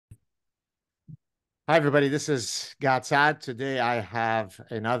Hi, everybody. This is Saad. Today I have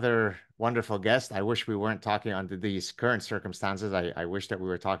another wonderful guest. I wish we weren't talking under these current circumstances. I wish that we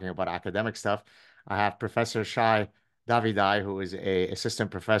were talking about academic stuff. I have Professor Shai Davidai, who is a assistant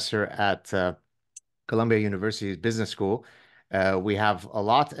professor at Columbia University's Business School. We have a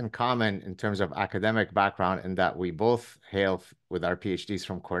lot in common in terms of academic background in that we both hail with our PhDs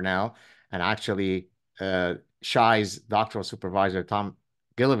from Cornell. And actually, Shai's doctoral supervisor, Tom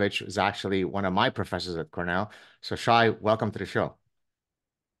Gilovich, is actually one of my professors at Cornell. So, Shai, welcome to the show.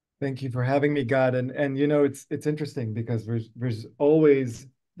 Thank you for having me, God. And it's interesting because there's always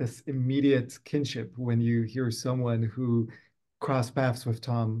this immediate kinship when you hear someone who crossed paths with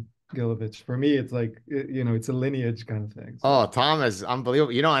Tom Gilovich. For me, it's like it's a lineage kind of thing. Oh, So Tom is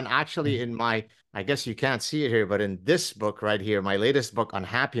unbelievable. And actually, in my, I guess you can't see it here, but in this book right here, my latest book on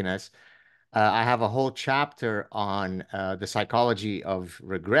happiness, I have a whole chapter on the psychology of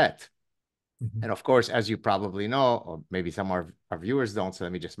regret. mhm. And of course, as you probably know, or maybe some of our viewers don't, so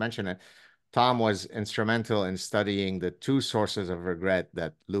let me just mention it. Tom was instrumental in studying the two sources of regret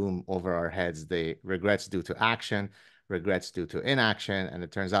that loom over our heads, the regrets due to action, regrets due to inaction. And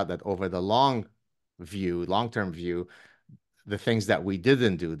it turns out that over the long-term view, the things that we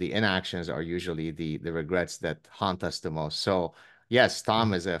didn't do, the inactions are usually the regrets that haunt us the most. So yes,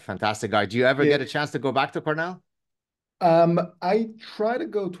 Tom is a fantastic guy. Do you ever Yeah. get a chance to go back to Cornell? I try to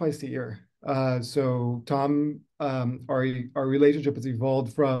go twice a year. So Tom, our relationship has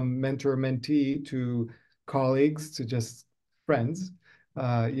evolved from mentor-mentee to colleagues to just friends.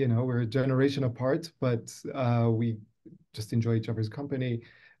 We're a generation apart, but we just enjoy each other's company.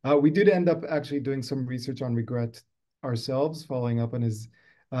 We did end up actually doing some research on regret ourselves, following up on his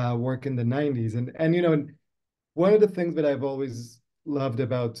work in the 90s. And one of the things that I've always loved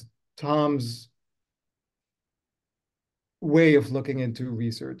about Tom's way of looking into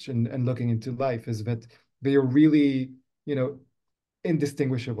research and looking into life is that they are really, you know,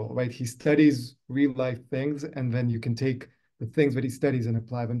 indistinguishable, right? He studies real life things, and then you can take the things that he studies and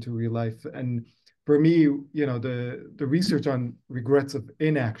apply them to real life. And for me, the research on regrets of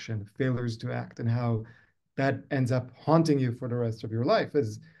inaction, failures to act, and how that ends up haunting you for the rest of your life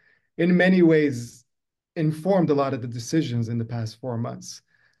is in many ways informed a lot of the decisions in the past 4 months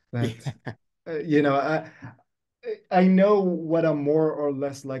that Yeah. uh, you know I know what I'm more or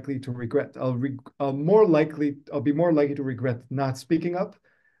less likely to regret. I'll be more likely to regret not speaking up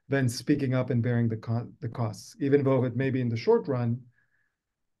than speaking up and bearing the costs. Even though it may be in the short run,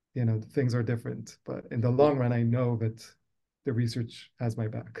 things are different. But in the long run, I know that the research has my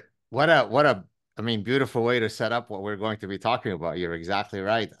back. I mean, beautiful way to set up what we're going to be talking about. You're exactly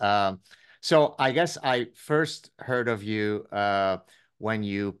right. So I guess I first heard of you when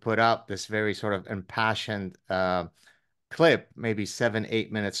you put up this very sort of impassioned clip, maybe 7,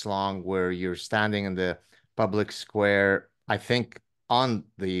 8 minutes long, where you're standing in the public square, I think on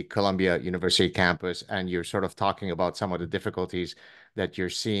the Columbia University campus, and you're sort of talking about some of the difficulties that you're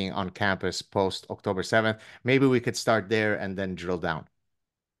seeing on campus post October 7th. Maybe we could start there and then drill down.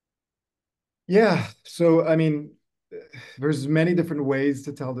 Yeah. So, I mean, there's many different ways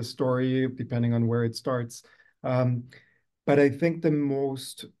to tell the story depending on where it starts. Um, but I think the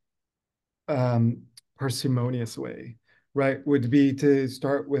most um, parsimonious way, right, would be to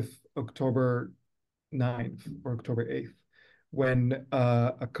start with October 9th or October 8th, when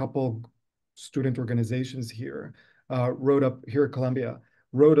a couple student organizations here wrote up here at Columbia,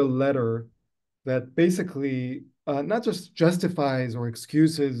 wrote a letter that basically not just justifies or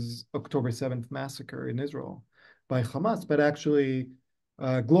excuses October 7th massacre in Israel by Hamas, but actually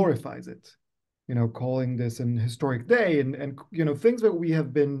glorifies it, calling this an historic day and things that we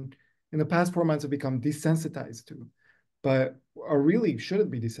have been in the past 4 months have become desensitized to, but are really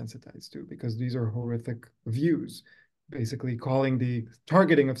shouldn't be desensitized to because these are horrific views, basically calling the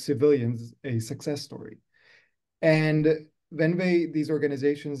targeting of civilians a success story. And then these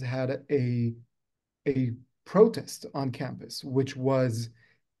organizations had a protest on campus, which was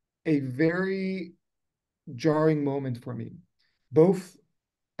a very jarring moment for me, both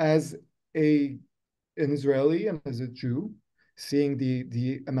as a an Israeli and as a Jew, seeing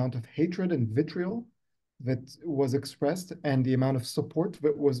the amount of hatred and vitriol that was expressed and the amount of support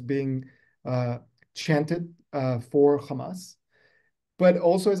that was being uh, chanted for Hamas, but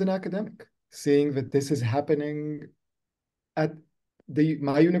also as an academic, seeing that this is happening at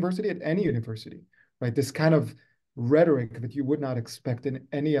my university, at any university, right? This kind of rhetoric that you would not expect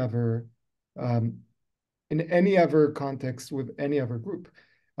um, in any other context with any other group.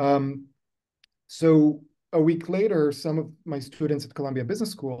 Um, so a week later, some of my students at Columbia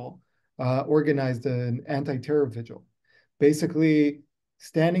Business School organized an anti-terror vigil, basically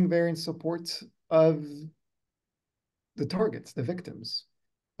standing there in support of the targets, the victims,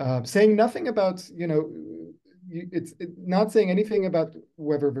 saying nothing about, not saying anything about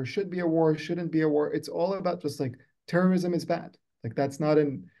whether there should be a war, shouldn't be a war. It's all about just like terrorism is bad. Like it's not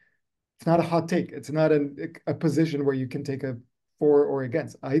a hot take. It's not a position where you can take a for or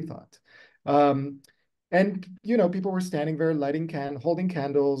against, I thought. Um, and, people were standing there holding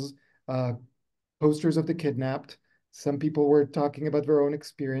candles, uh, posters of the kidnapped. Some people were talking about their own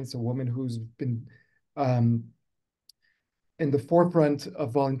experience, a woman who's been um, in the forefront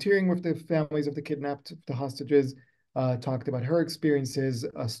of volunteering with the families of the kidnapped, the hostages, talked about her experiences.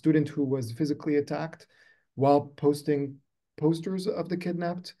 A student who was physically attacked while posting posters of the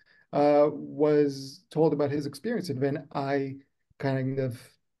kidnapped was told about his experience. And then I kind of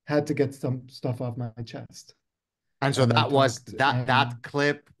had to get some stuff off my chest. And so And I that was talked, that and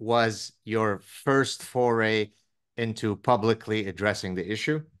clip was your first foray into publicly addressing the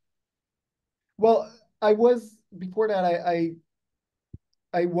issue. well, I was before that.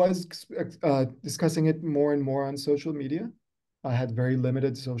 I was discussing it more and more on social media. I had very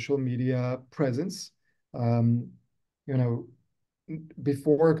limited social media presence. Um, you know,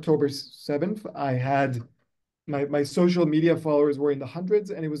 before October 7th, I had my social media followers were in the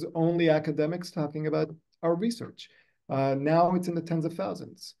hundreds, and it was only academics talking about our research. Now it's in the tens of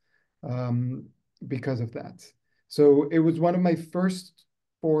thousands um, because of that. So it was one of my first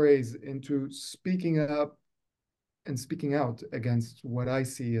forays into speaking up and speaking out against what I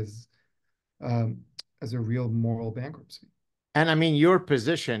see um, as a real moral bankruptcy. And I mean, your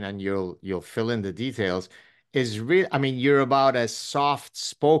position, and you'll fill in the details, is real. I mean, you're about as soft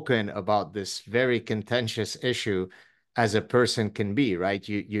spoken about this very contentious issue as a person can be, right?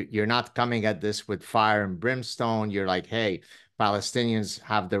 You're not coming at this with fire and brimstone. You're like, hey, Palestinians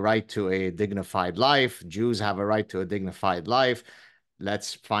have the right to a dignified life. Jews have a right to a dignified life.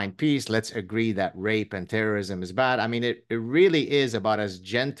 Let's find peace. Let's agree that rape and terrorism is bad. I mean, it really is about as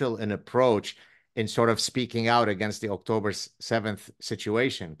gentle an approach in sort of speaking out against the October 7th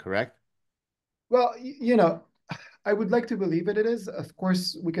situation, correct? Well, I would like to believe it is. Of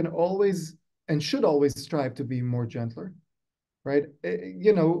course, we can always and should always strive to be more gentler, right?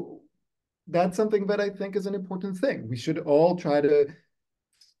 That's something that I think is an important thing. We should all try to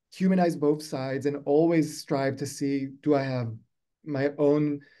humanize both sides and always strive to see, do I have my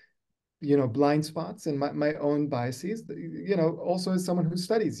own blind spots and my own biases, also as someone who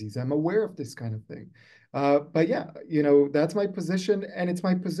studies these, I'm aware of this kind of thing. But yeah, that's my position, and it's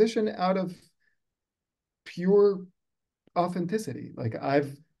my position out of pure authenticity. Like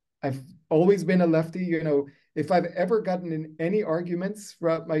I've always been a lefty. If I've ever gotten in any arguments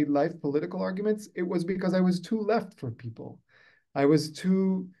throughout my life, political arguments, it was because I was too left for people. I was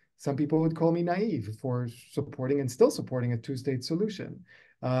too, some people would call me naive for supporting and still supporting a two-state solution,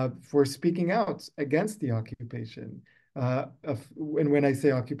 for speaking out against the occupation. And when I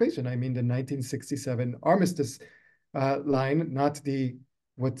say occupation, I mean the 1967 armistice line, not the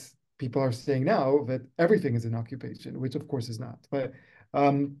what people are saying now that everything is an occupation, which of course is not. But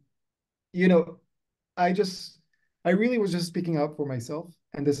um, you know, I just I really was just speaking out for myself,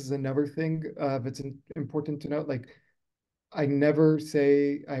 and this is another thing that's important to note. Like I've never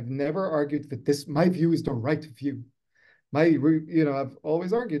argued that this my view is the right view. I've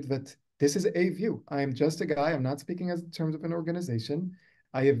always argued that this is a view. I am just a guy. I'm not speaking as in terms of an organization.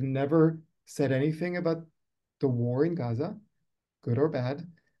 I have never said anything about the war in Gaza, good or bad.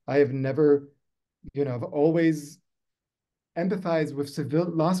 I have never, I've always empathized with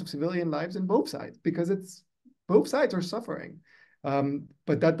loss of civilian lives in both sides because it's both sides are suffering.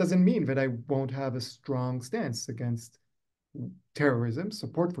 But that doesn't mean that I won't have a strong stance against terrorism,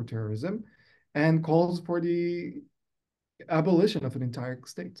 support for terrorism, and calls for the abolition of an entire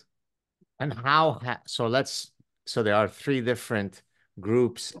state. And so there are three different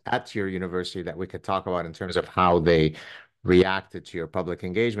groups at your university that we could talk about in terms of how they reacted to your public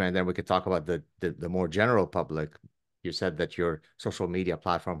engagement. And then we could talk about the more general public. You said that your social media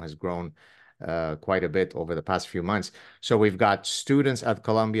platform has grown quite a bit over the past few months. So we've got students at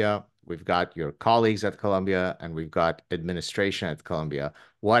Columbia, we've got your colleagues at Columbia, and we've got administration at Columbia.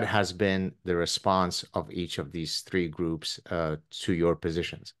 What has been the response of each of these three groups to your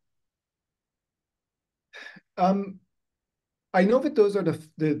positions? Um, I know that those are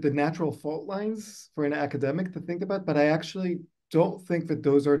the natural fault lines for an academic to think about, but I actually don't think that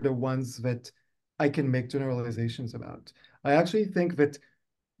those are the ones that I can make generalizations about. I actually think that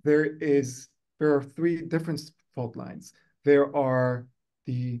there is there are three different fault lines. There are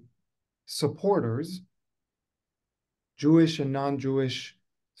the supporters, Jewish and non-Jewish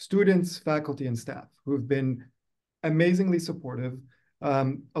students, faculty, and staff who have been amazingly supportive,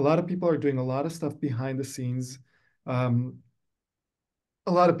 A lot of people are doing a lot of stuff behind the scenes. Um,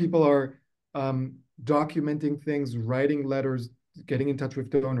 a lot of people are documenting things, writing letters, getting in touch with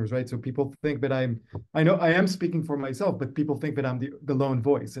donors, right? So people think that I know I am speaking for myself, but people think that I'm the lone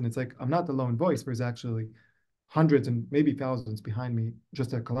voice. And it's like, I'm not the lone voice. There's actually hundreds and maybe thousands behind me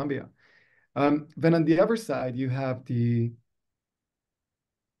just at Columbia. Then on the other side, you have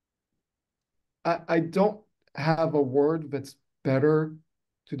I don't have a word that's better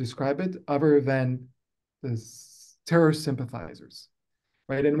to describe it other than the terror sympathizers,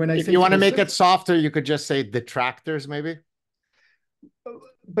 right? And when I If say you want to terror, make it softer, you could just say detractors, maybe.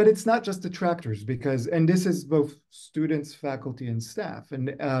 but it's not just detractors because, and this is both students, faculty, and staff.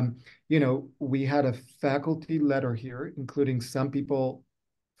 And, we had a faculty letter here, including some people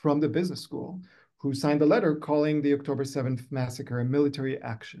from the business school who signed a letter calling the October 7th massacre a military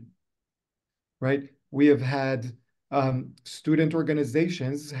action, right? We have had student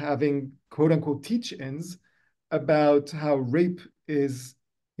organizations having quote unquote teach-ins about how rape is,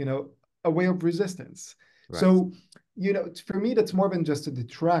 a way of resistance. Right. So, for me, that's more than just the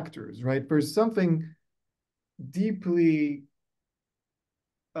detractors, right? There's something deeply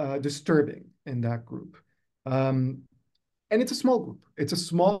disturbing in that group. Um, and it's a small group. It's a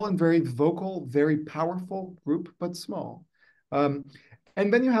small and very vocal, very powerful group, but small. Um,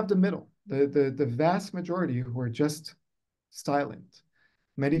 and then you have the middle, the vast majority who are just silent.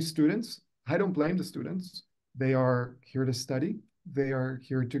 Many students, I don't blame the students. They are here to study. They are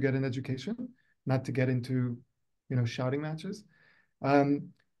here to get an education, not to get into, shouting matches. Um,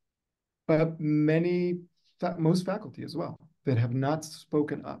 but most faculty as well that have not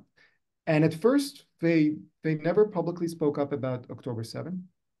spoken up. And at first, they never publicly spoke up about October 7th,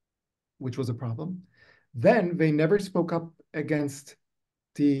 which was a problem. Then they never spoke up against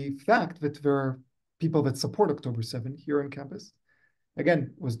the fact that there are people that support October 7th here on campus.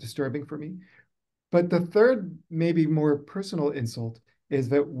 Again, was disturbing for me. But the third, maybe more personal insult is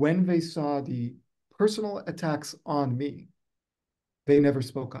that when they saw the personal attacks on me, they never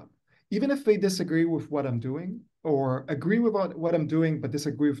spoke up. Even if they disagree with what I'm doing or agree with what I'm doing, but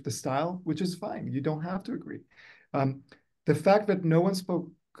disagree with the style, which is fine. You don't have to agree. Um, the fact that no one spoke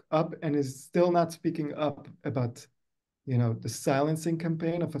up and is still not speaking up about, the silencing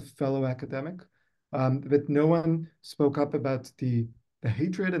campaign of a fellow academic, that no one spoke up about the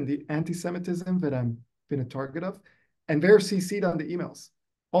hatred and the anti-Semitism that I'm been a target of, and they're CC'd on the emails.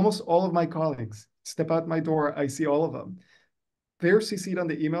 Almost all of my colleagues step out my door, I see all of them. They're CC'd on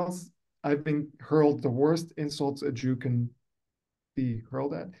the emails. I've been hurled the worst insults a Jew can be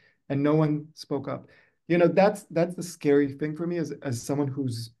hurled at, and no one spoke up. That's the scary thing for me as someone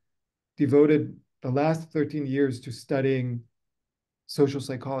who's devoted the last 13 years to studying social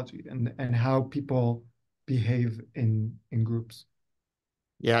psychology and how people behave in groups.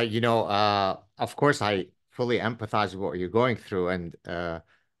 Yeah, of course, I fully empathize with what you're going through, and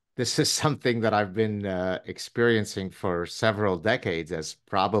this is something that I've been experiencing for several decades as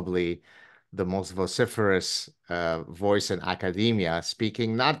probably the most vociferous voice in academia,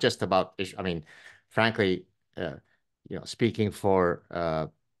 speaking not just about, I mean, frankly, uh, speaking for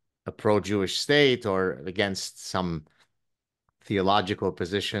a pro-Jewish state or against some theological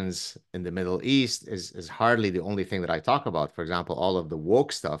positions in the Middle East is hardly the only thing that I talk about. For example, all of the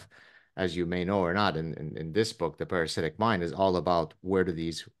woke stuff, as you may know or not, in this book, The Parasitic Mind, is all about where do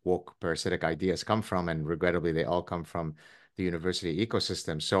these woke parasitic ideas come from, and regrettably, they all come from the university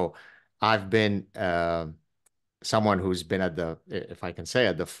ecosystem. So I've been someone who's been at the, if I can say,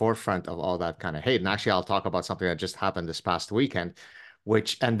 at the forefront of all that kind of hate. And actually, I'll talk about something that just happened this past weekend,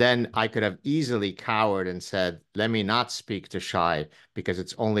 and then I could have easily cowered and said, let me not speak to Shai because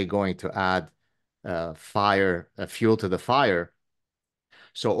it's only going to add fuel to the fire.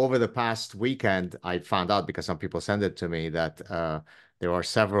 So over the past weekend, I found out because some people sent it to me that there are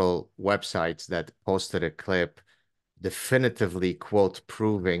several websites that posted a clip definitively, quote,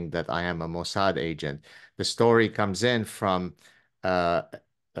 proving that I am a Mossad agent. The story comes in from uh,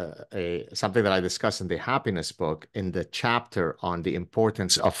 something that I discuss in the happiness book in the chapter on the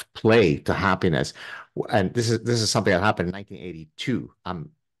importance of play to happiness. And this is something that happened in 1982.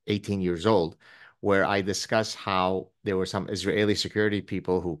 I'm 18 years old, where I discuss how there were some Israeli security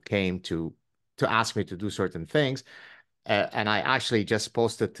people who came to ask me to do certain things. And I actually just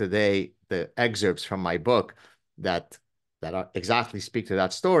posted today the excerpts from my book that exactly speak to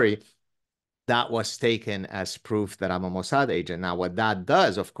that story. That was taken as proof that I'm a Mossad agent. Now, what that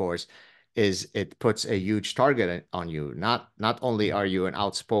does, of course, is it puts a huge target on you. Not only are you an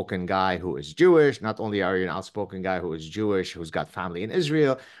outspoken guy who is Jewish, not only are you an outspoken guy who is Jewish, who's got family in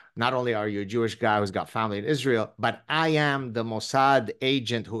Israel, not only are you a Jewish guy who's got family in Israel, but I am the Mossad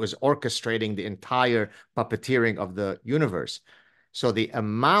agent who is orchestrating the entire puppeteering of the universe. So the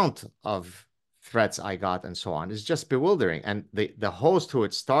amount of threats I got and so on is just bewildering. And the host who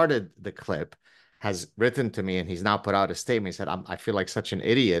had started the clip has written to me, and he's now put out a statement. He said, I feel like such an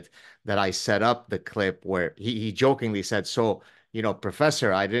idiot that I set up the clip where he jokingly said, so,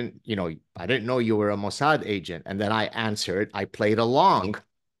 professor, I didn't know you were a Mossad agent. And then I answered, I played along.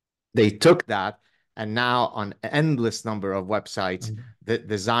 They took that, and now on an endless number of websites,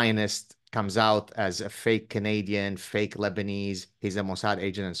 the Zionist comes out as a fake Canadian, fake Lebanese, he's a Mossad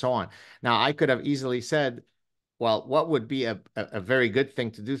agent, and so on. Now, I could have easily said, well, what would be a very good thing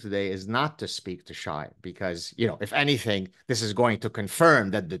to do today is not to speak to Shai because, if anything, this is going to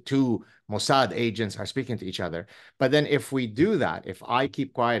confirm that the two Mossad agents are speaking to each other. But then if we do that, if I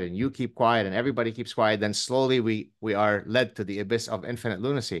keep quiet and you keep quiet and everybody keeps quiet, then slowly we are led to the abyss of infinite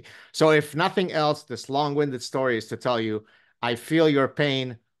lunacy. So if nothing else, this long-winded story is to tell you, I feel your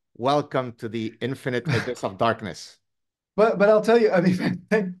pain. Welcome to the infinite abyss of darkness. But I'll tell you, I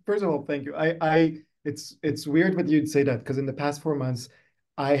mean, first of all, thank you. It's weird that you'd say that because in the past 4 months,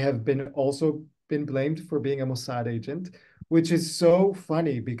 I have been also been blamed for being a Mossad agent, which is so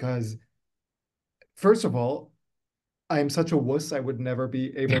funny because first of all, I am such a wuss, I would never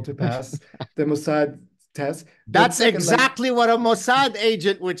be able to pass the Mossad test. But That's second, like exactly what a Mossad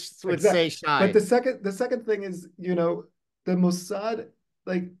agent would exact. say, But Shai. the second thing is, the Mossad,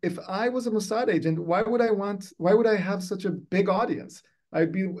 like if I was a Mossad agent, why would I have such a big audience?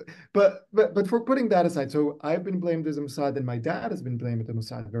 I'd be, but for putting that aside, so I've been blamed as a Mossad, and my dad has been blamed as a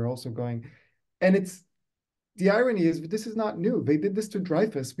Mossad. They're also going, and it's the irony is this is not new. They did this to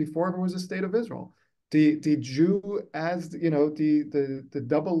Dreyfus before there was a state of Israel. The Jew as the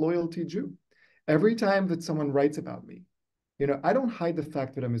double loyalty Jew. Every time that someone writes about me, I don't hide the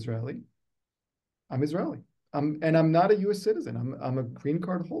fact that I'm Israeli. I'm Israeli. And I'm not a US citizen. I'm a green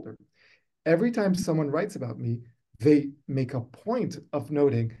card holder. Every time someone writes about me, they make a point of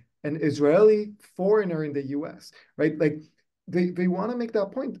noting an Israeli foreigner in the US, right? Like they want to make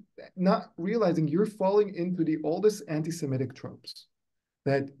that point, not realizing you're falling into the oldest anti-Semitic tropes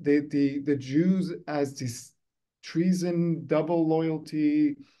that the Jews as these treason, double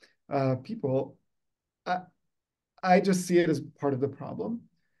loyalty people. I, I just see it as part of the problem.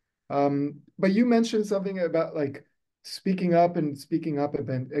 But you mentioned something about like speaking up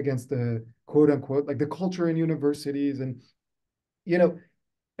against the quote unquote like the culture in universities, and you know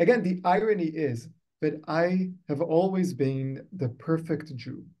again, the irony is that I have always been the perfect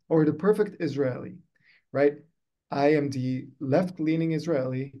Jew or the perfect Israeli, right? I am the left-leaning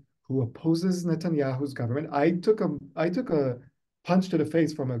Israeli who opposes Netanyahu's government. I took a punch to the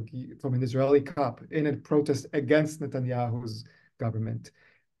face from an Israeli cop in a protest against Netanyahu's government.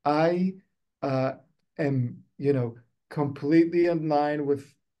 I uh, am, completely in line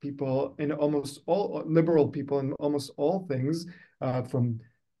with people in almost all liberal people in almost all things, from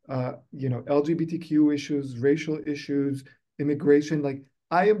LGBTQ issues, racial issues, immigration. Like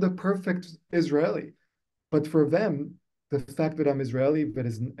I am the perfect Israeli, but for them, the fact that I'm Israeli, but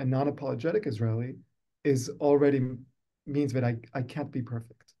is a non-apologetic Israeli, is already means that I can't be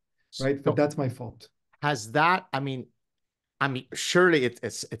perfect, right? But So that's my fault. has that, I mean, surely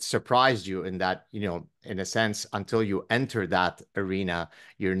it surprised you in that, in a sense, until you enter that arena,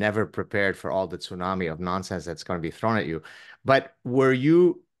 you're never prepared for all the tsunami of nonsense that's going to be thrown at you. But were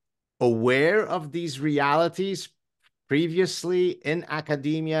you aware of these realities previously in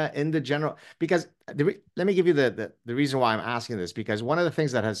academia, in the general? Because let me give you the reason why I'm asking this, because one of the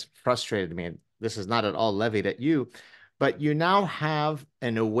things that has frustrated me, and this is not at all levied at you, but you now have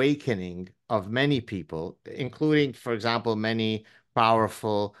an awakening of many people, including, for example, many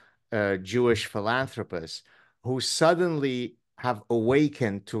powerful Jewish philanthropists who suddenly have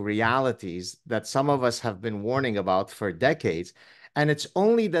awakened to realities that some of us have been warning about for decades. And it's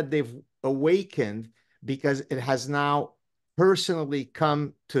only that they've awakened because it has now personally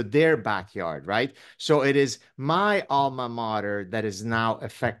come to their backyard, right? So it is my alma mater that is now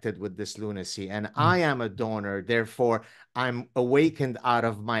affected with this lunacy, and I am a donor. Therefore, I'm awakened out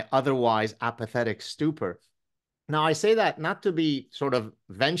of my otherwise apathetic stupor. Now, I say that not to be sort of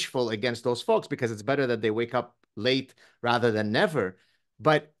vengeful against those folks because it's better that they wake up late rather than never.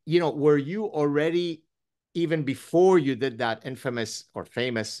 But, were you already, even before you did that infamous or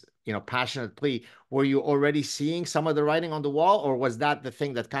famous, passionate plea, were you already seeing some of the writing on the wall, or was that the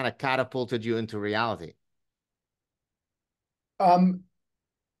thing that kind of catapulted you into reality? Um,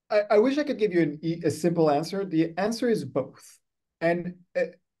 I wish I could give you a simple answer. The answer is both. And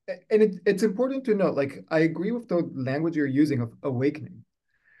it's important to note, like I agree with the language you're using of awakening,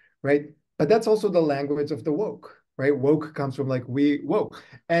 right? But that's also the language of the woke, right? Woke comes from like we woke.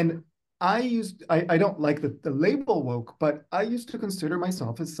 And I don't like the label woke, but I used to consider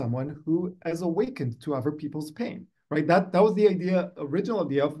myself as someone who has awakened to other people's pain, right? That was the idea, original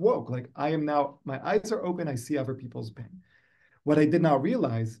idea of woke. Like I am now, my eyes are open, I see other people's pain. What I did not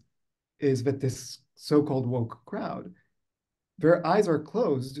realize is that this so-called woke crowd, their eyes are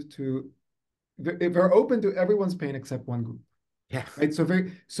closed to, they're open to everyone's pain except one group, Yeah. right?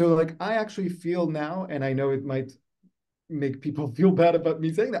 So like I actually feel now, and I know it might make people feel bad about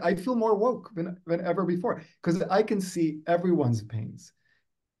me saying that, I feel more woke than ever before because I can see everyone's pains,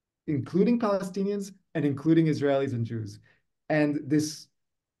 including Palestinians and including Israelis and Jews. And this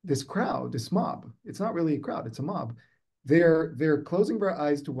crowd, this mob, it's not really a crowd, it's a mob. They're closing their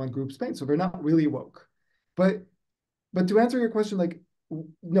eyes to one group's pain, so they're not really woke. But but to answer your question, like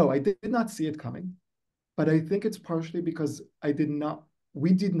no, I did not see it coming. But I think it's partially because we did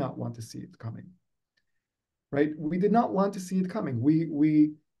not want to see it coming, right? We did not want to see it coming.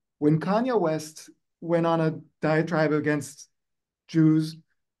 When Kanye West went on a diatribe against Jews,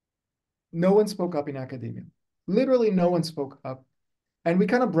 no one spoke up in academia. Literally, no one spoke up, and we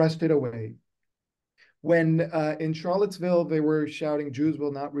kind of brushed it away. When in Charlottesville they were shouting, "Jews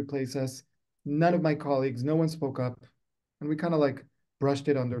will not replace us," none of my colleagues, no one spoke up, and we kind of like brushed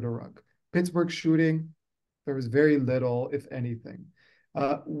it under the rug. Pittsburgh shooting, there was very little, if anything.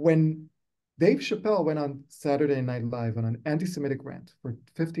 When Dave Chappelle went on Saturday Night Live on an anti-Semitic rant for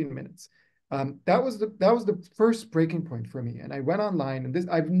 15 minutes, that was the first breaking point for me. And I went online, and this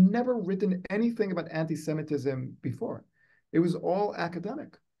I've never written anything about anti-Semitism before. It was all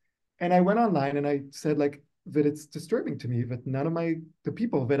academic. And I went online and I said like that it's disturbing to me that none of the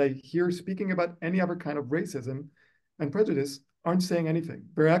people that I hear speaking about any other kind of racism and prejudice aren't saying anything.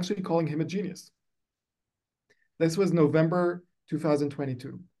 They're actually calling him a genius. This was November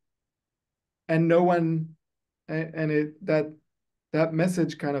 2022. And no one, and it that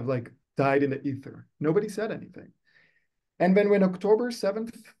message kind of like died in the ether. Nobody said anything. And then when October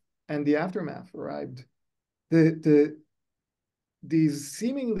 7th and the aftermath arrived, the these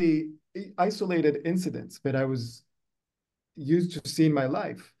seemingly isolated incidents that I was used to see in my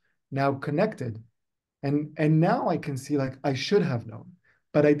life now connected, and now I can see like I should have known,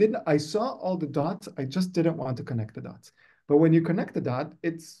 but I didn't. I saw all the dots, I just didn't want to connect the dots. But when you connect the dot,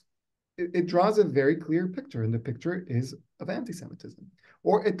 it draws a very clear picture, and the picture is of anti-Semitism,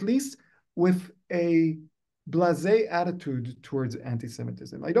 or at least with a blasé attitude towards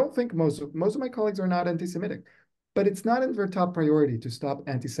anti-Semitism. I don't think most of my colleagues are not anti-Semitic, but it's not in their top priority to stop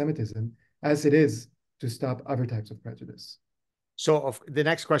anti-Semitism as it is to stop other types of prejudice. So the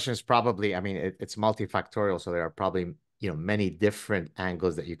next question is probably, I mean, it's multifactorial, so there are probably, many different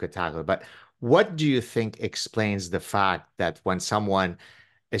angles that you could tackle. But what do you think explains the fact that when someone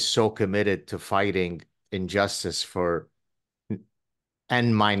is so committed to fighting injustice for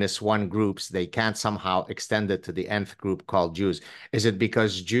n minus one groups, they can't somehow extend it to the nth group called Jews? Is it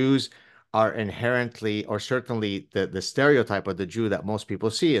because Jews are inherently, or certainly the stereotype of the Jew that most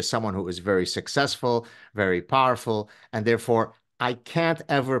people see is someone who is very successful, very powerful, and therefore I can't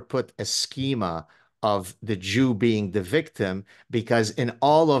ever put a schema of the Jew being the victim because in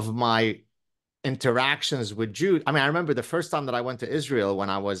all of my interactions with Jews, I mean, I remember the first time that I went to Israel when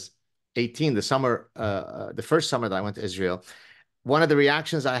I was 18, the first summer that I went to Israel, one of the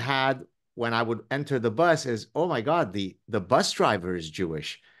reactions I had when I would enter the bus is, "Oh my God, the bus driver is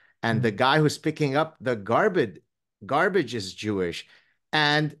Jewish, and the Mm. guy who's picking up the garbage is Jewish."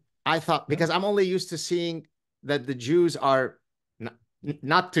 And I thought, Yeah. because I'm only used to seeing that the Jews are not,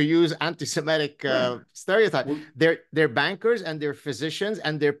 not to use anti-Semitic stereotype. Well, They're bankers and they're physicians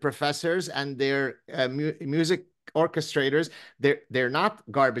and they're professors and they're music orchestrators. They're not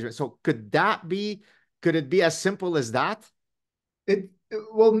garbage. So could it be as simple as that?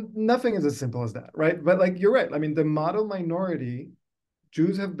 well, nothing is as simple as that, right? But like you're right. I mean, the model minority,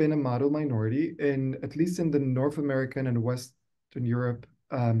 Jews have been a model minority in at least in the North American and Western Europe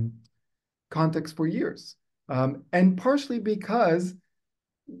context for years. And partially because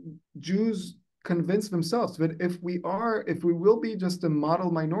Jews convince themselves that if we will be just a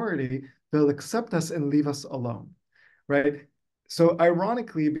model minority, they'll accept us and leave us alone, right? So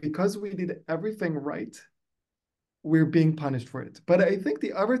ironically, because we did everything right, we're being punished for it. But I think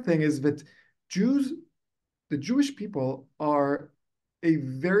the other thing is that Jews, the Jewish people are a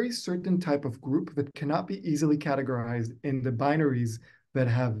very certain type of group that cannot be easily categorized in the binaries that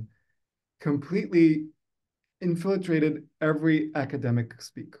have completely infiltrated every academic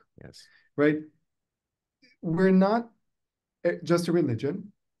speak, Yes. right? We're not just a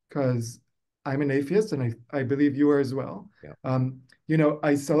religion, because I'm an atheist, and I believe you are as well. Yeah.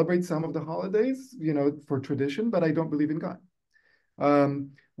 I celebrate some of the holidays, for tradition, but I don't believe in God.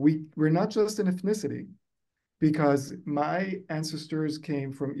 We're not just an ethnicity, because my ancestors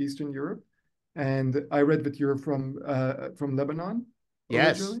came from Eastern Europe, and I read that you're from Lebanon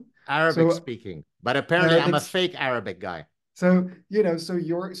Yes, originally. Arabic So speaking, but apparently I'm a Arabics. fake Arabic guy. So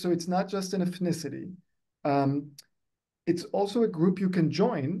it's not just an ethnicity. Um, it's also a group you can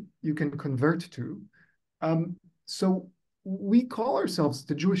join, you can convert to. So we call ourselves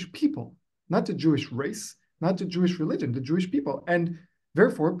the Jewish people, not the Jewish race, not the Jewish religion, the Jewish people. And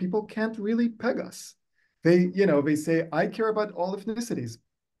therefore, people can't really peg us. They say, I care about all ethnicities,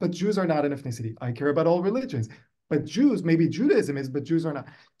 but Jews are not an ethnicity. I care about all religions, but Jews, maybe Judaism is, but Jews are not.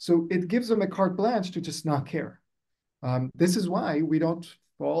 So it gives them a carte blanche to just not care. This is why we don't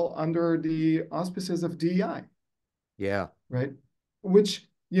fall under the auspices of DEI, Yeah, right? Which,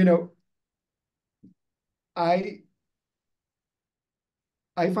 I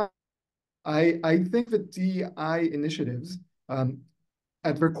I find I think that DEI initiatives,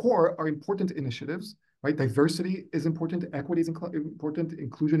 at their core, are important initiatives, right? Diversity is important, equity is important,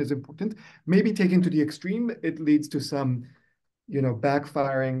 inclusion is important. Maybe taken to the extreme, it leads to some,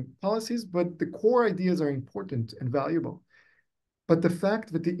 backfiring policies, but the core ideas are important and valuable. But the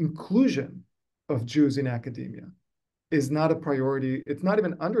fact that the inclusion of Jews in academia is not a priority, it's not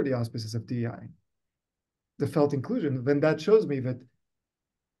even under the auspices of DEI, the felt inclusion, then that shows me that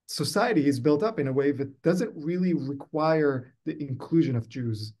society is built up in a way that doesn't really require the inclusion of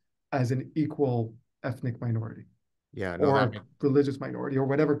Jews as an equal ethnic minority yeah, no, that or makes religious minority or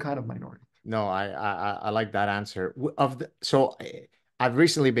whatever kind of minority. no, I like that answer. I've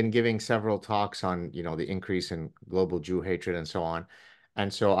recently been giving several talks on, the increase in global Jew hatred and so on.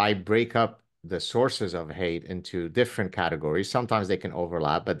 And so I break up the sources of hate into different categories. Sometimes they can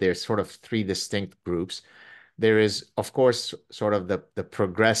overlap, but there's sort of three distinct groups. There is, of course, sort of the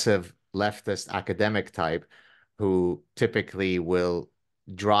progressive leftist academic type who typically will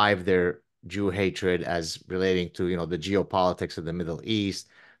drive their Jew hatred as relating to, the geopolitics of the Middle East,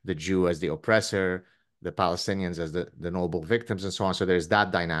 the Jew as the oppressor, the Palestinians as the noble victims, and so on. So there's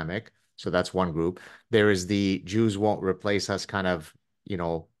that dynamic. So that's one group. There is the Jews won't replace us kind of,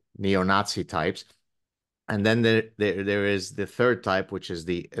 neo-Nazi types. And then there is the third type, which is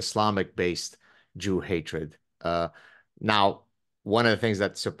the Islamic-based Jew hatred. Now, one of the things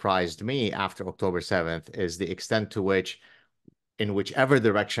that surprised me after October 7th is the extent to which in whichever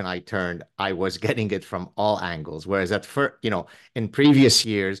direction I turned, I was getting it from all angles. Whereas at first, in previous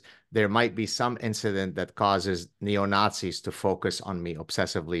years, there might be some incident that causes neo-Nazis to focus on me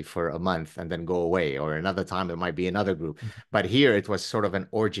obsessively for a month and then go away. Or another time, there might be another group. But here it was sort of an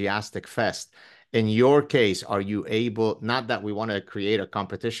orgiastic fest. In your case, are you able, not that we want to create a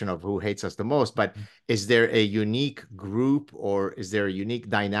competition of who hates us the most, but is there a unique group or is there a unique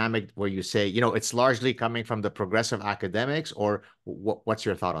dynamic where you say, it's largely coming from the progressive academics, or what's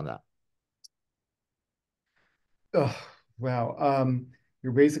your thought on that? Oh, wow.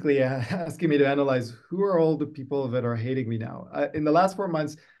 You're basically asking me to analyze who are all the people that are hating me now. In the last 4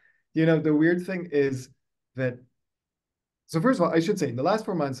 months, the weird thing is that, so first of all, I should say in the last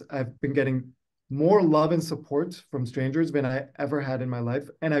 4 months, I've been getting more love and support from strangers than I ever had in my life.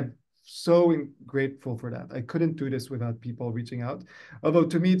 And I'm so grateful for that. I couldn't do this without people reaching out. Although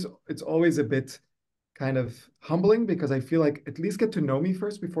to me, it's always a bit kind of humbling because I feel like at least get to know me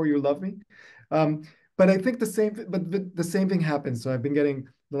first before you love me. Um, but I think the same thing happens. So I've been getting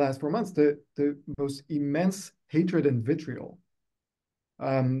the last 4 months the most immense hatred and vitriol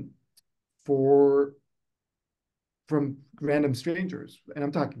um, for from random strangers, and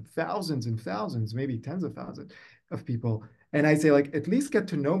I'm talking thousands and thousands, maybe tens of thousands of people. And I say, like, at least get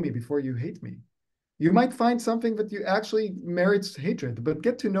to know me before you hate me. You might find something that you actually merits hatred, but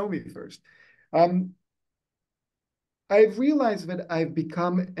get to know me first. Um, I've realized that I've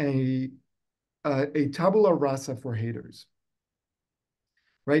become a tabula rasa for haters,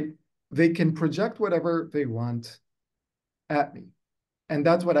 right? They can project whatever they want at me. And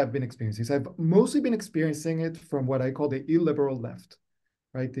that's what I've been experiencing. So I've mostly been experiencing it from what I call the illiberal left,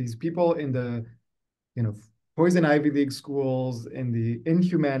 right? These people in the, poison Ivy League schools, in the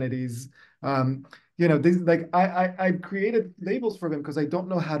inhumanities. These, like I've created labels for them because I don't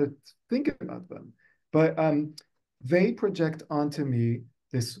know how to think about them. But they project onto me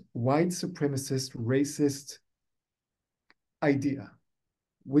this white supremacist, racist idea,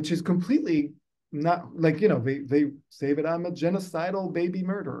 which is completely not like, they say that I'm a genocidal baby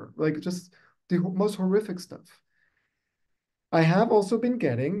murderer, like just the most horrific stuff. I have also been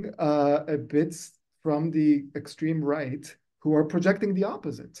getting a bits from the extreme right who are projecting the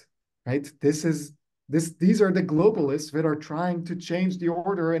opposite. right? These are the globalists that are trying to change the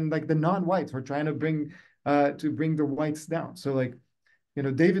order, and like the non-whites are trying to bring the whites down. So like,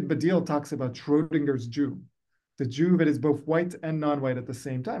 David Baddiel talks about Schrodinger's Jew, the Jew that is both white and non-white at the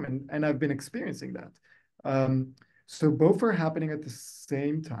same time. And I've been experiencing that. So both are happening at the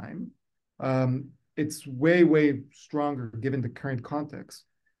same time. It's way, way stronger given the current context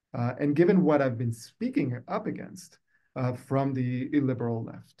and given what I've been speaking up against from the illiberal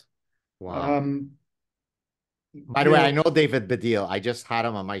left. Wow. Um, By the way, I you know David Baddiel. I just had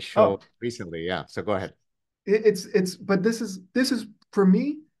him on my show oh, recently. Yeah. So go ahead. but this is for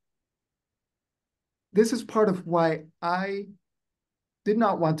me, this is part of why I did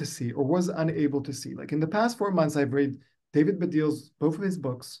not want to see or was unable to see. Like in the past 4 months, I've read David Baddiel's both of his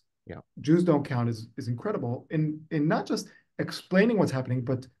books. Yeah. Jews Don't Count is incredible in not just explaining what's happening,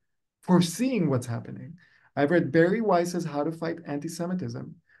 but foreseeing what's happening. I've read Barry Weiss's How to Fight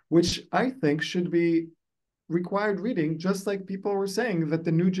Anti-Semitism, which I think should be required reading, just like people were saying that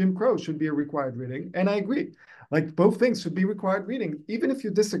the new Jim Crow should be a required reading. And I agree. Like both things should be required reading. Even if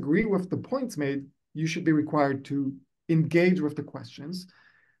you disagree with the points made, you should be required to engage with the questions.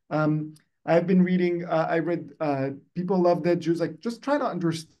 Um, I've been reading, I read People Love Dead Jews, like just try to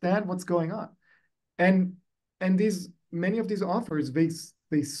understand what's going on. And these many of these authors, they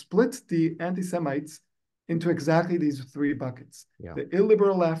split the anti-Semites into exactly these three buckets: Yeah. the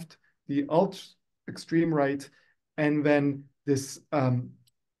illiberal left, the alt extreme right, and then this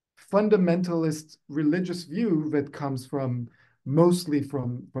fundamentalist religious view that comes from mostly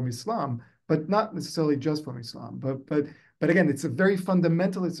from Islam, but not necessarily just from Islam. But again, it's a very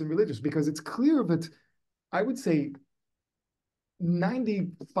fundamentalist and religious, because it's clear that I would say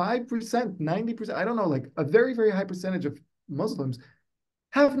 95%, 90%, I don't know, like a very, very high percentage of Muslims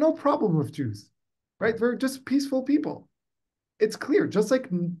have no problem with Jews, Yeah. right? They're just peaceful people. It's clear, just like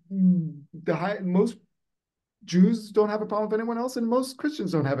most Jews don't have a problem with anyone else, and most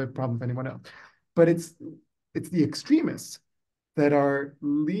Christians don't have a problem with anyone else. But it's the extremists that are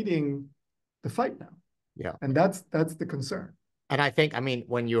leading the fight now, Yeah. and that's the concern. And I think, I mean,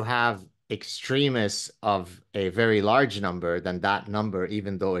 when you have extremists of a very large number, then that number,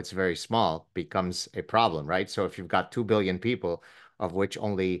 even though it's very small, becomes a problem, right? So if you've got 2 billion people, of which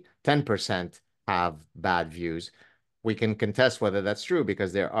only 10% have bad views, we can contest whether that's true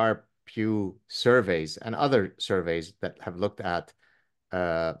because there are Pew surveys and other surveys that have looked at,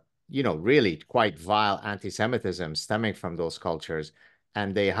 uh, really quite vile anti-Semitism stemming from those cultures.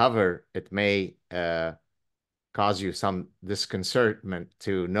 And they hover, it may cause you some disconcertment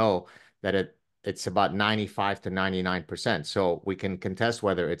to know that it's about 95 to 99%. So we can contest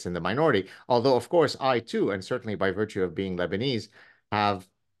whether it's in the minority. Although, of course, I too, and certainly by virtue of being Lebanese, have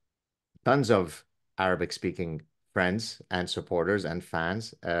tons of Arabic speaking friends and supporters and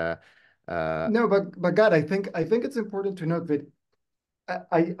fans. No, but God, I think it's important to note that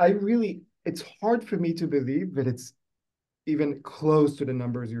I really, it's hard for me to believe that it's even close to the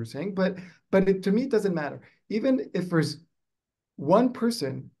numbers you're saying, but to me it doesn't matter. Even if there's one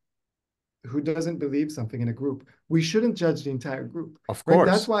person who doesn't believe something in a group, we shouldn't judge the entire group, Of right?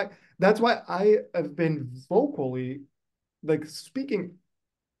 course, That's why I have been vocally like speaking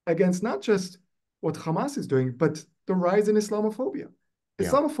against not just what Hamas is doing, but the rise in Islamophobia. yeah,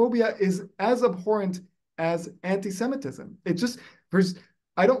 Islamophobia is as abhorrent as anti-Semitism. It just there's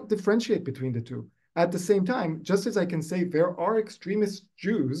I don't differentiate between the two. At the same time, just as I can say there are extremist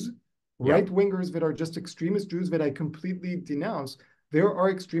Jews, yeah, right wingers that are just extremist Jews that I completely denounce, there are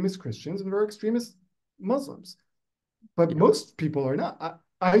extremist Christians and there are extremist Muslims. But yeah. most people are not.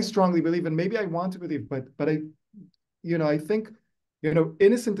 I strongly believe, and maybe I want to believe, but I think,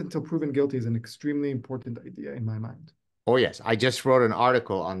 innocent until proven guilty is an extremely important idea in my mind. Oh, yes. I just wrote an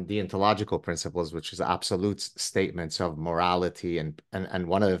article on deontological principles, which is absolute statements of morality. And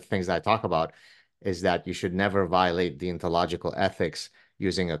one of the things that I talk about is that you should never violate deontological ethics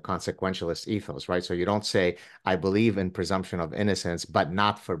using a consequentialist ethos, right? So you don't say, I believe in presumption of innocence, but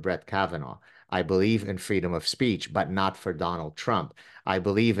not for Brett Kavanaugh. I believe in freedom of speech, but not for Donald Trump. I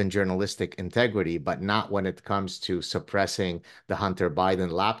believe in journalistic integrity, but not when it comes to suppressing the Hunter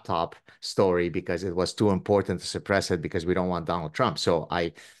Biden laptop story because it was too important to suppress it because we don't want Donald Trump. So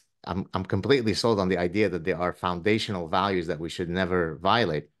I'm completely sold on the idea that there are foundational values that we should never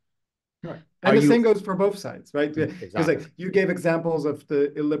violate. Right. Are And the you same goes for both sides, right? Because exactly? like you gave examples of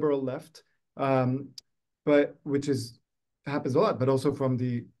the illiberal left, um, but which is happens a lot, but also from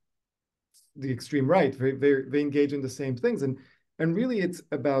the extreme right. They engage in the same things. And really it's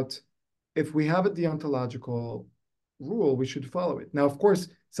about, if we have a deontological rule, we should follow it. Now, of course,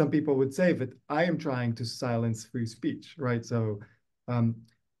 some people would say that I am trying to silence free speech, right? So um,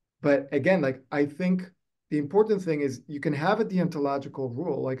 But again, like I think the important thing is you can have a deontological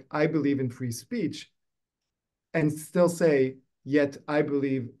rule, like I believe in free speech, and still say, yet I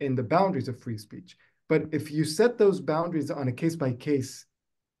believe in the boundaries of free speech. But if you set those boundaries on a case by case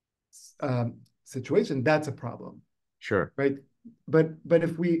situation, that's a problem, Sure. right? But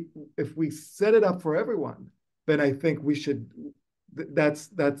if we set it up for everyone, then I think we should. That's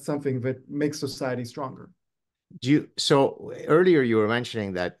something that makes society stronger. So earlier you were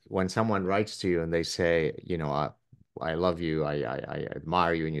mentioning that when someone writes to you and they say, I love you, I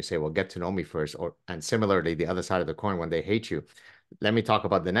admire you, and you say, well, get to know me first, and similarly, the other side of the coin, when they hate you, let me talk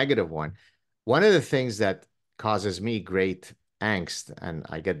about the negative one. One of the things that causes me great angst and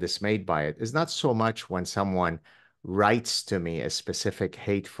I get dismayed by it is not so much when someone writes to me a specific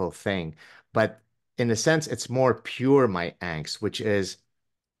hateful thing, but in a sense, it's more pure my angst, which is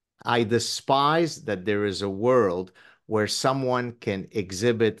I despise that there is a world where someone can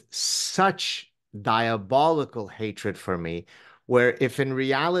exhibit such diabolical hatred for me, where if in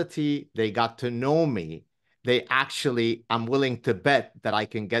reality they got to know me, I'm willing to bet that I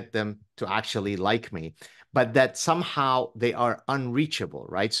can get them to actually like me, but that somehow they are unreachable,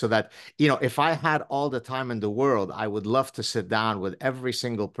 right? So that, if I had all the time in the world, I would love to sit down with every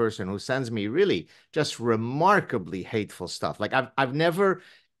single person who sends me really just remarkably hateful stuff. Like I've never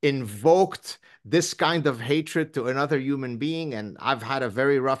invoked this kind of hatred to another human being. And I've had a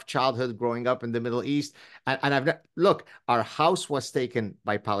very rough childhood growing up in the Middle East. And look, our house was taken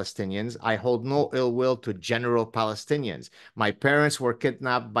by Palestinians. I hold no ill will to general Palestinians. My parents were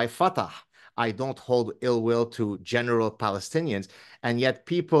kidnapped by Fatah. I don't hold ill will to general Palestinians. And yet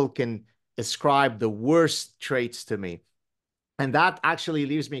people can ascribe the worst traits to me. And that actually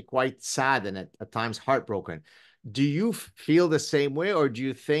leaves me quite sad and at times heartbroken. Do you feel the same way, or do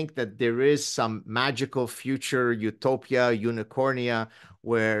you think that there is some magical future utopia, unicornia,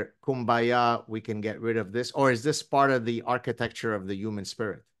 where kumbaya, we can get rid of this? Or is this part of the architecture of the human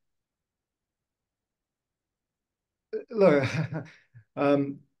spirit? Look,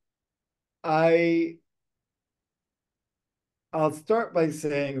 um, I I'll start by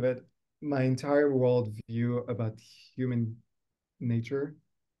saying that my entire worldview about human nature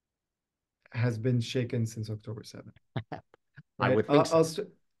has been shaken since October 7th, I right? would think so.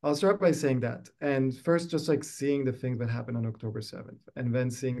 I'll start by saying that. And first, just like seeing the things that happened on October 7th, and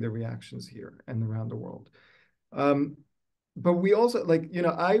then seeing the reactions here and around the world. Um, but we also like,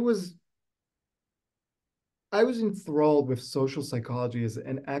 I was enthralled with social psychology as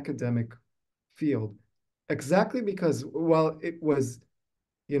an academic field, exactly because while it was,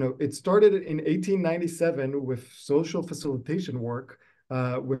 it started in 1897 with social facilitation work,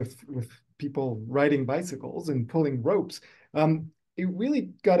 with people riding bicycles and pulling ropes. It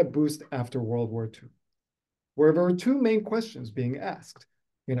really got a boost after World War II, where there were two main questions being asked.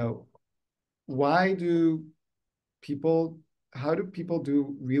 You know, why do people, how do people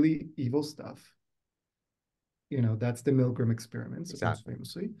do really evil stuff? That's the Milgram experiments, most Exactly.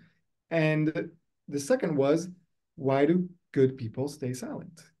 famously. And the second was, why do good people stay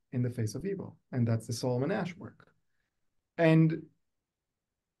silent in the face of evil? And that's the Solomon Asch work. And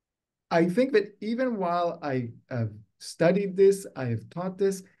I think that even while I have studied this, I have taught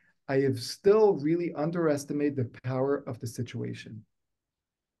this, I have still really underestimated the power of the situation.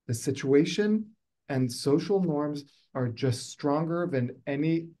 The situation and social norms are just stronger than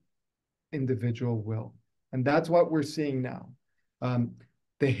any individual will. And that's what we're seeing now. Um,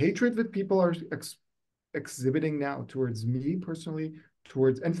 the hatred that people are exhibiting now towards me personally,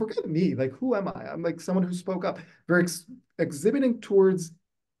 and forget me, like, who am I? I'm like someone who spoke up. They're exhibiting towards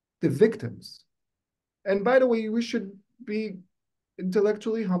the victims. And by the way, we should be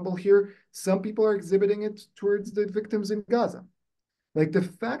intellectually humble here. Some people are exhibiting it towards the victims in Gaza. Like the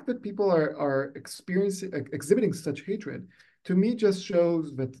fact that people are exhibiting such hatred, to me just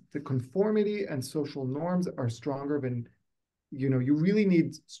shows that the conformity and social norms are stronger than, you really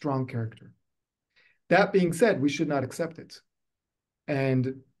need strong character. That being said, we should not accept it.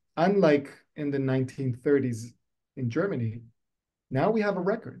 And unlike in the 1930s in Germany, now we have a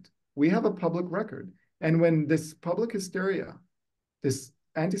record. We have a public record. And when this public hysteria, this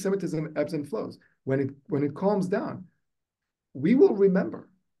anti-Semitism ebbs and flows, when it calms down, we will remember.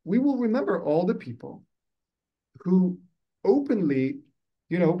 We will remember all the people who openly,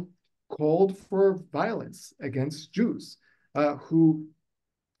 you know, called for violence against Jews, who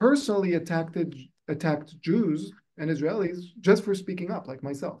personally attacked Jews and Israelis just for speaking up, like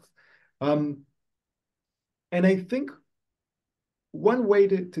myself. Um, and I think one way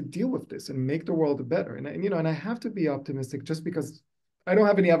to deal with this and make the world better, and I have to be optimistic just because I don't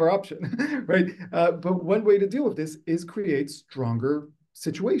have any other option, right? But one way to deal with this is create stronger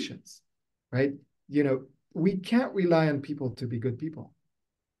situations, right? You know, we can't rely on people to be good people.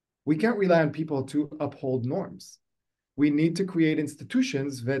 We can't rely on people to uphold norms. We need to create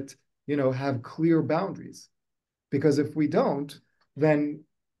institutions that, you know, have clear boundaries. Because if we don't, then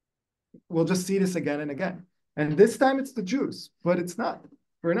we'll just see this again and again. And this time it's the Jews, but it's not.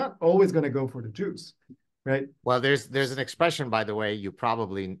 We're not always going to go for the Jews, right? Well, there's an expression, by the way,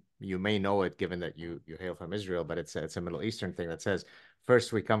 you may know it given that you hail from Israel, but it's a Middle Eastern thing that says,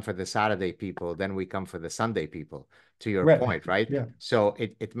 first we come for the Saturday people, then we come for the Sunday people, to your Right. point, right? Yeah. So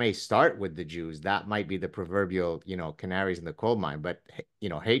it may start with the Jews. That might be the proverbial, canaries in the coal mine, but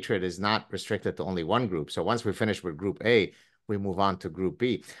hatred is not restricted to only one group. So once we finish with group A, we move on to group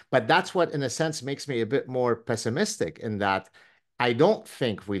B. But that's what, in a sense, makes me a bit more pessimistic in that I don't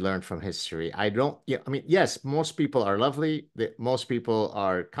think we learn from history. I don't, yeah, I mean, yes, most people are lovely, most people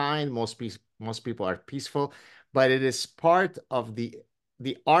are kind, most people are peaceful, but it is part of the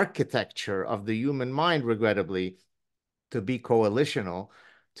architecture of the human mind, regrettably, to be coalitional,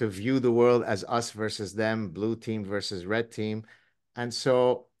 to view the world as us versus them, blue team versus red team. And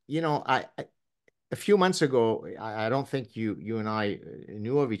so, a few months ago, I don't think you and I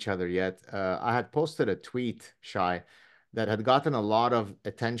knew of each other yet. I had posted a tweet, Shai, that had gotten a lot of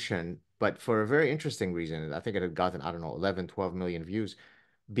attention, but for a very interesting reason. I think it had gotten, I don't know, 11, 12 million views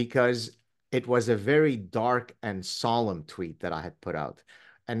because it was a very dark and solemn tweet that I had put out.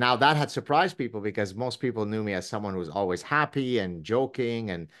 And now that had surprised people because most people knew me as someone who's always happy and joking.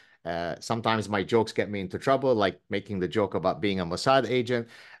 And sometimes my jokes get me into trouble, like making the joke about being a Mossad agent.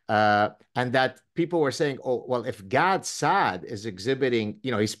 And that people were saying, oh, well, if Gad Saad is exhibiting,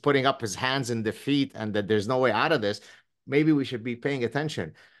 he's putting up his hands in defeat and that there's no way out of this, maybe we should be paying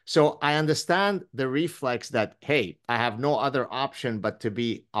attention. So I understand the reflex that, hey, I have no other option but to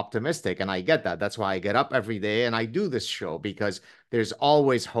be optimistic. And I get that. That's why I get up every day and I do this show because there's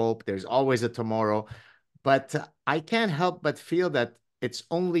always hope, there's always a tomorrow. But I can't help but feel that it's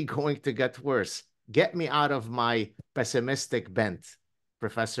only going to get worse. Get me out of my pessimistic bent,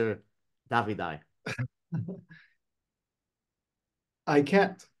 Professor Davidai. I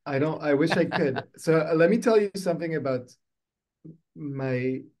can't. I don't. I wish I could. So let me tell you something about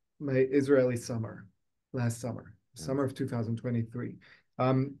my my Israeli summer, last summer, Mm. summer of 2023.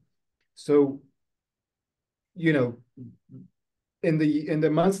 So you know, in the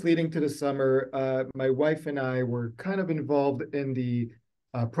months leading to the summer, my wife and I were kind of involved in the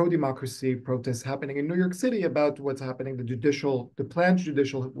pro-democracy protests happening in New York City about what's happening, the planned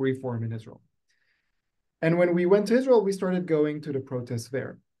judicial reform in Israel. And when we went to Israel, we started going to the protests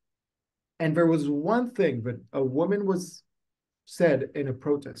there. And there was one thing that a woman was said in a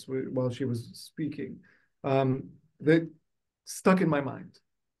protest while she was speaking that stuck in my mind.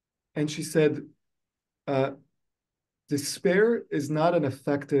 And she said, uh, despair is not an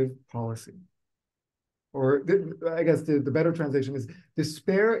effective policy. Or I guess the better translation is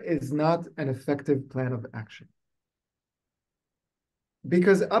despair is not an effective plan of action.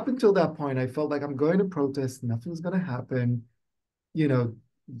 Because up until that point, I felt like I'm going to protest, nothing's going to happen. You know,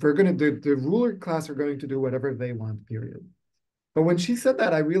 they're going to do, the ruler class are going to do whatever they want, period. But when she said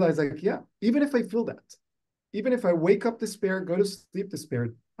that, I realized, like, yeah, even if I feel that, even if I wake up despaired, go to sleep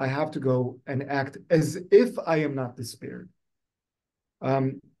despaired, I have to go and act as if I am not despaired.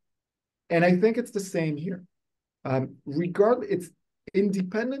 Um, and I think it's the same here. It's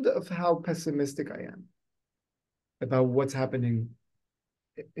independent of how pessimistic I am about what's happening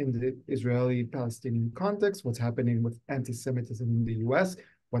in the Israeli-Palestinian context, what's happening with anti-Semitism in the US,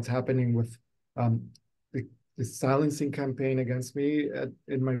 what's happening with um, the silencing campaign against me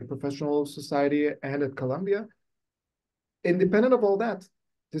in my professional society and at Columbia. Independent of all that,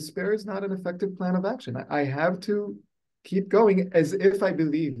 despair is not an effective plan of action. I have to keep going as if I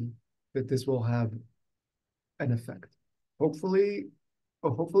believe that this will have an effect. Hopefully,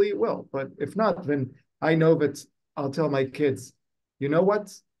 hopefully it will. But if not, then I know that I'll tell my kids, you know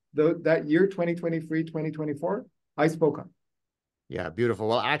what? That year, 2023, 2024, I spoke up. Yeah, beautiful.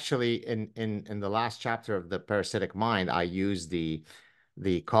 Well, actually, in the last chapter of the Parasitic Mind, I use the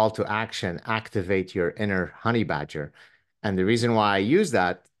call to action, activate your inner honey badger. And the reason why I use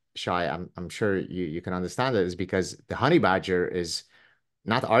that, Shai, I'm sure you can understand it, is because the honey badger is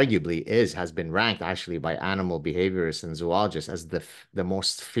not arguably has been ranked actually by animal behaviorists and zoologists as the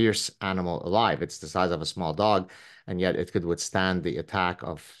most fierce animal alive. It's the size of a small dog, and yet it could withstand the attack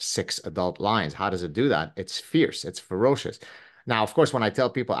of 6 adult lions. How does it do that? It's fierce, it's ferocious. Now, of course, when I tell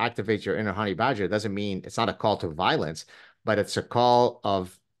people activate your inner honey badger, it doesn't mean it's not a call to violence, but it's a call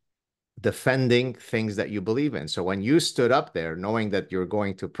of defending things that you believe in. So when you stood up there, knowing that you're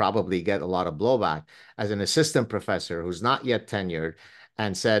going to probably get a lot of blowback as an assistant professor who's not yet tenured,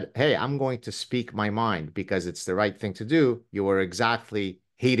 and said, "Hey, I'm going to speak my mind because it's the right thing to do," you were exactly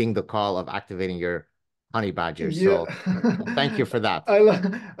heeding the call of activating your honey badger. Yeah. So thank you for that. I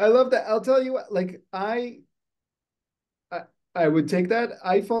love that. I'll tell you what, like I I would take that.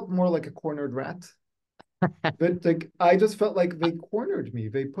 I felt more like a cornered rat. But like I just felt like they cornered me.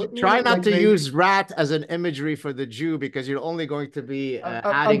 They put me in Try a not like to they use rat as an imagery for the Jew because you're only going to be I'm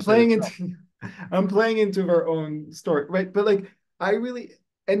adding to the playing trouble. into I'm playing into their own story, right? But like I really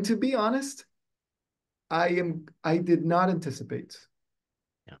and to be honest, I did not anticipate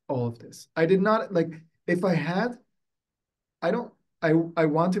Yeah. all of this. I did not like if I had, I don't I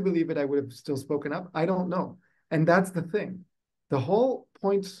want to believe it I would have still spoken up. I don't know. And that's the thing. The whole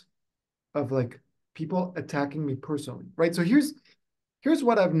point of like people attacking me personally, right? So here's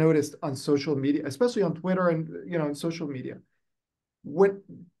what I've noticed on social media, especially on Twitter and on social media. When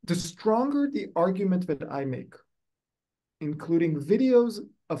the stronger the argument that I make, including videos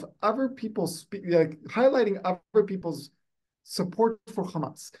of other people like highlighting other people's support for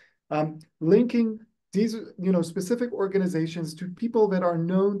Hamas, linking these specific organizations to people that are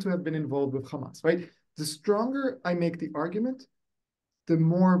known to have been involved with Hamas, right? The stronger I make the argument, the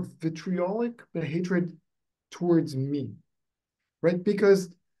more vitriolic the hatred towards me, right? Because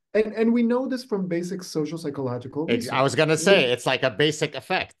and we know this from basic social psychological I was research. going to say it's like a basic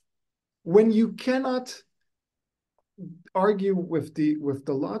effect. When you cannot argue with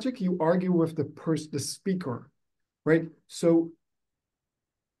the logic, you argue with the speaker, right? So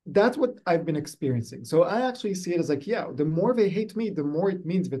that's what I've been experiencing. So I actually see it as like, yeah, the more they hate me, the more it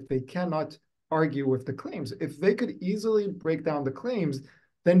means that they cannot argue with the claims. If they could easily break down the claims,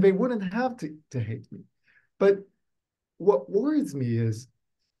 then they wouldn't have to hate me. But what worries me is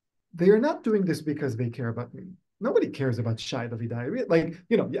they are not doing this because they care about me. Nobody cares about Shai Davidai. Like,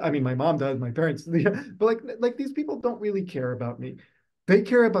 I mean, my mom does, my parents, but like these people don't really care about me. They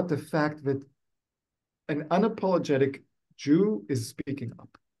care about the fact that an unapologetic Jew is speaking up.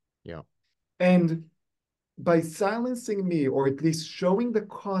 Yeah. And by silencing me, or at least showing the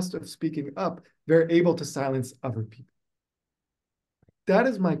cost of speaking up, they're able to silence other people. That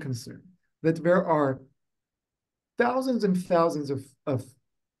is my concern, that there are thousands and thousands of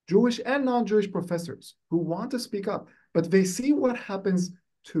Jewish and non-Jewish professors who want to speak up, but they see what happens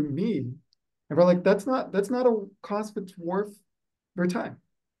to me, and they're like, that's not a cost that's worth their time.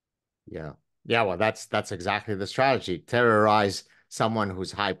 Yeah. Yeah, well, that's exactly the strategy. Terrorize someone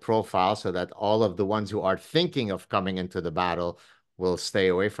who's high profile so that all of the ones who are thinking of coming into the battle will stay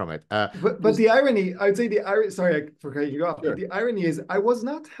away from it. But the irony, I'd say the irony, sorry for cutting you off, but Sure. the irony is I was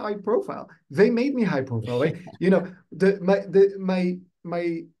not high profile. They made me high profile, right?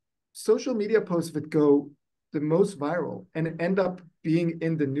 My social media posts that go the most viral and end up being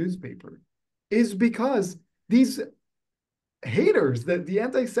in the newspaper is because these haters, the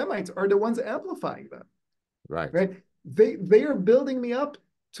anti-Semites, are the ones amplifying them, Right. right? They are building me up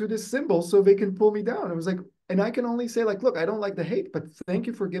to this symbol so they can pull me down. It was like, and I can only say like, look, I don't like the hate, but thank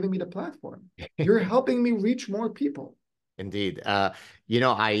you for giving me the platform. You're helping me reach more people. Indeed. I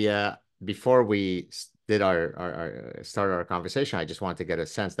before we did our started our conversation, I just wanted to get a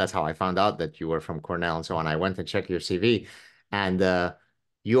sense. That's how I found out that you were from Cornell and so on. I went and checked your CV, and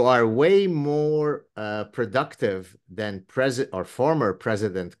you are way more productive than President or former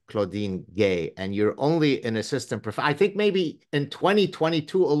President Claudine Gay, and you're only an assistant professor. I think maybe in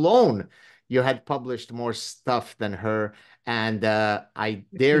 2022 alone, you had published more stuff than her. And I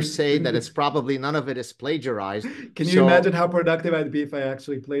dare say that it's probably none of it is plagiarized. Can you So imagine how productive I'd be if I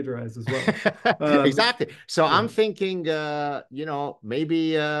actually plagiarized as well? Um, exactly. So yeah. I'm thinking,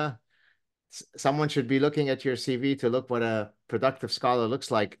 maybe someone should be looking at your CV to look what a productive scholar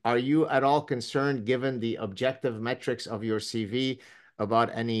looks like. Are you at all concerned, given the objective metrics of your CV, about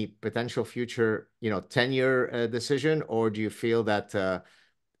any potential future, tenure decision, or do you feel that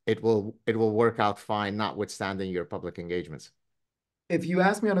it will work out fine, notwithstanding your public engagements? If you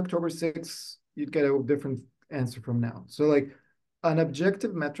asked me on October 6th, you'd get a different answer from now. So like on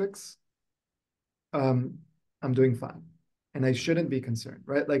objective metrics, um, I'm doing fine, and I shouldn't be concerned,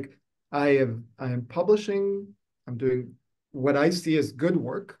 right? Like I am publishing, I'm doing what I see as good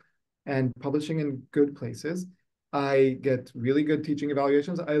work, and publishing in good places. I get really good teaching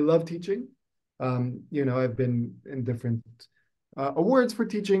evaluations. I love teaching. I've been in different awards for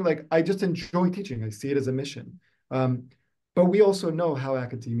teaching. Like I just enjoy teaching. I see it as a mission. Um, but we also know how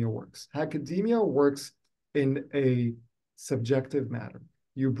academia works. Academia works in a subjective matter.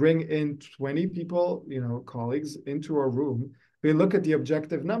 You bring in 20 people, colleagues into a room. They look at the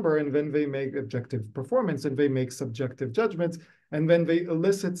objective number, and then they make objective performance, and they make subjective judgments, and then they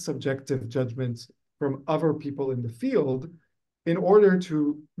elicit subjective judgments from other people in the field. in order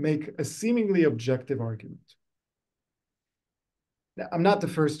to make a seemingly objective argument. Now, I'm not the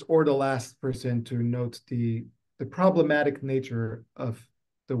first or the last person to note the problematic nature of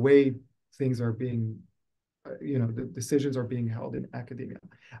the way things are being, the decisions are being held in academia.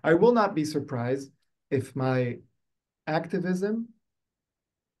 I will not be surprised if my activism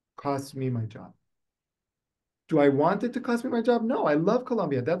costs me my job. Do I want it to cost me my job? No, I love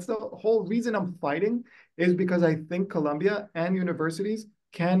Columbia. That's the whole reason I'm fighting, is because I think Columbia and universities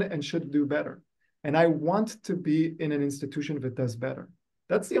can and should do better. And I want to be in an institution that does better.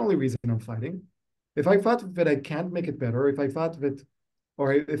 That's the only reason I'm fighting. If I thought that I can't make it better, if I thought that,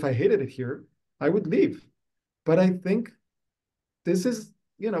 or if I hated it here, I would leave. But I think this is,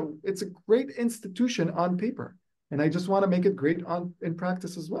 it's a great institution on paper. And I just want to make it great in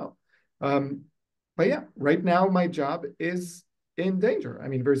practice as well. But yeah, right now my job is in danger. I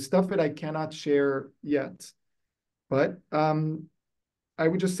mean, there's stuff that I cannot share yet, but I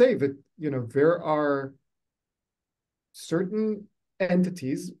would just say that, there are certain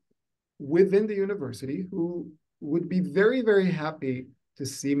entities within the university who would be very, very happy to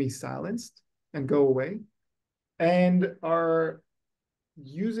see me silenced and go away, and are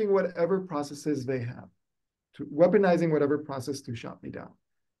using whatever processes they have, to weaponizing whatever process to shut me down.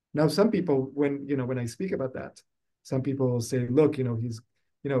 Now, some people, when I speak about that, some people say, look,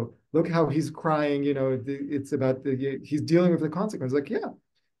 look how he's crying, it's about he's dealing with the consequences. Like, yeah,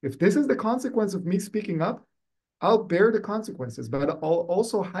 if this is the consequence of me speaking up, I'll bear the consequences, but I'll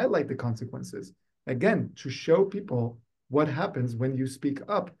also highlight the consequences. Again, to show people what happens when you speak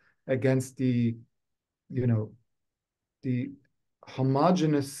up against the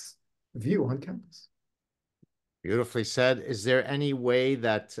homogenous view on campus. Beautifully said. Is there any way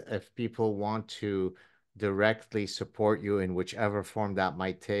that if people want to directly support you in whichever form that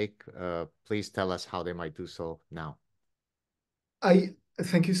might take, please tell us how they might do so now. I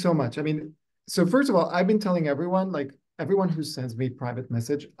thank you so much. I mean, so first of all, I've been telling everyone, like everyone who sends me private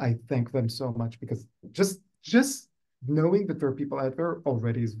message, I thank them so much, because just knowing that there are people out there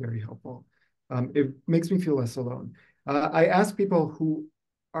already is very helpful. It makes me feel less alone. I ask people who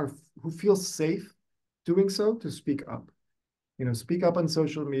feel safe doing so to speak up. Speak up on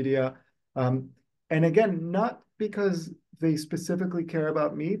social media. And again, not because they specifically care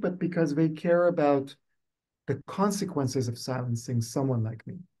about me, but because they care about the consequences of silencing someone like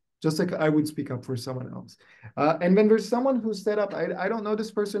me, just like I would speak up for someone else. And then there's someone who set up, I don't know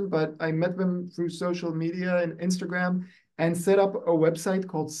this person, but I met them through social media and Instagram, and set up a website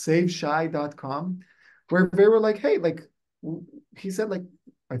called saveshai.com, where they were like, hey, like, he said, like,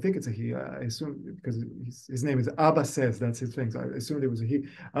 I think it's a he, I assume, because his name is Abba Says, that's his thing. So I assumed it was a he.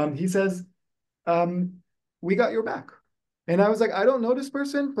 He says, um, we got your back. And I was like, I don't know this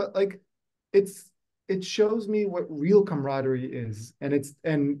person, but like, it shows me what real camaraderie is.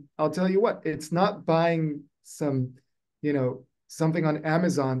 And I'll tell you what, it's not buying something on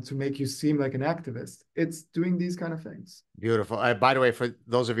Amazon to make you seem like an activist. It's doing these kind of things. Beautiful. By the way, for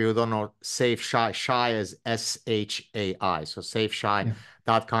those of you who don't know, Safe Shai, Shai is SHAI. So Yeah.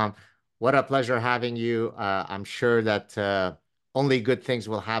 safeshai.com. What a pleasure having you. I'm sure that only good things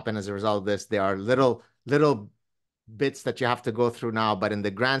will happen as a result of this. There are little bits that you have to go through now, but in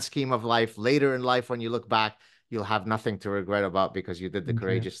the grand scheme of life, later in life, when you look back, you'll have nothing to regret about, because you did the Okay.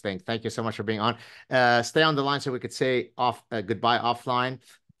 courageous thing. Thank you so much for being on. Stay on the line so we could say goodbye offline.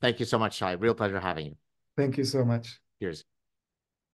 Thank you so much, Shai. Real pleasure having you. Thank you so much. Cheers.